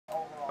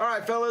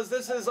Alright fellas,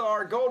 this is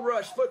our Gold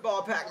Rush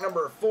football pack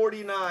number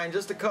 49.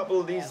 Just a couple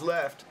of these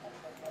left.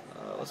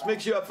 Let's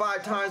mix you up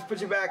 5 times,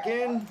 put you back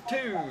in.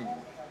 2,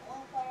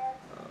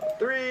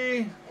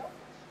 3,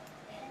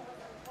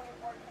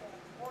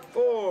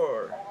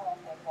 4,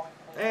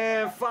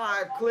 and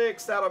 5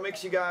 clicks. That'll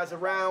mix you guys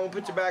around. We'll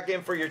put you back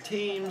in for your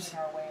teams.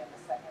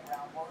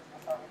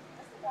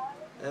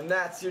 And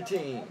that's your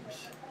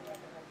teams.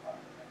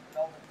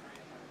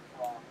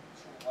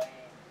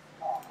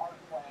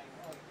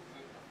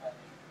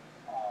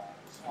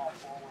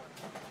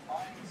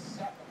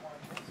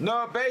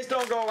 No, base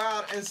don't go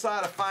out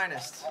inside of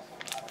Finest.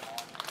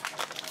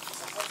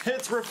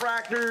 Hits,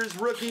 refractors,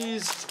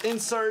 rookies,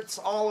 inserts,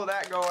 all of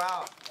that go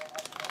out.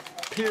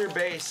 Pure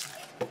base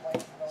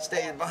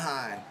stays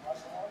behind.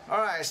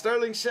 Alright,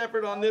 Sterling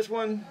Shepard on this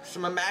one.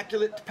 Some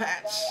immaculate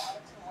patch.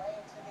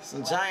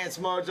 Some Giants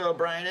mojo,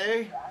 Brian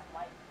A.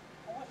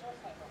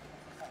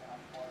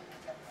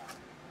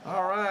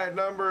 Alright,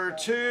 number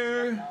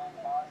 2.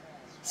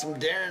 Some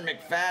Darren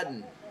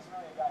McFadden.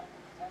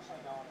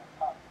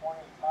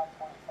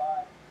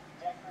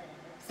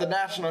 The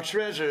National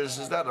Treasures.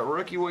 Is that a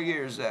rookie? What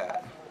year is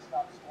that?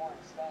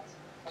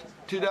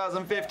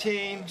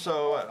 2015.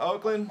 So at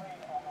Oakland,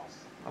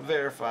 I'll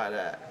verify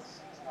that.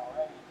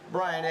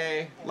 Brian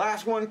A.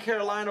 Last one,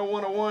 Carolina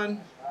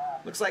 101.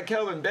 Looks like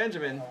Kelvin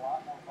Benjamin.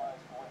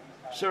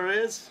 Sure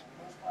is.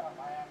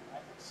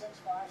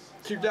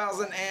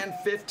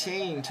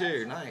 2015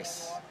 too.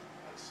 Nice.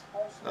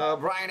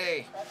 Brian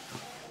A.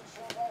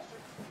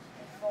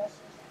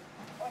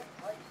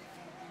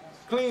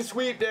 Clean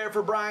sweep there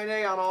for Brian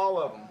A on all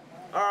of them.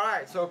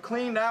 Alright, so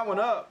clean that one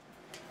up.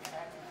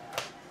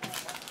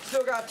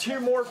 Still got 2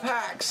 more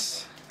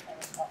packs.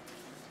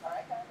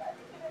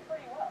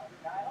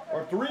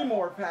 Or 3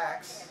 more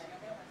packs.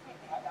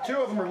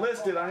 2 of them are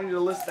listed. I need to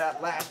list that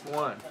last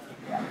one.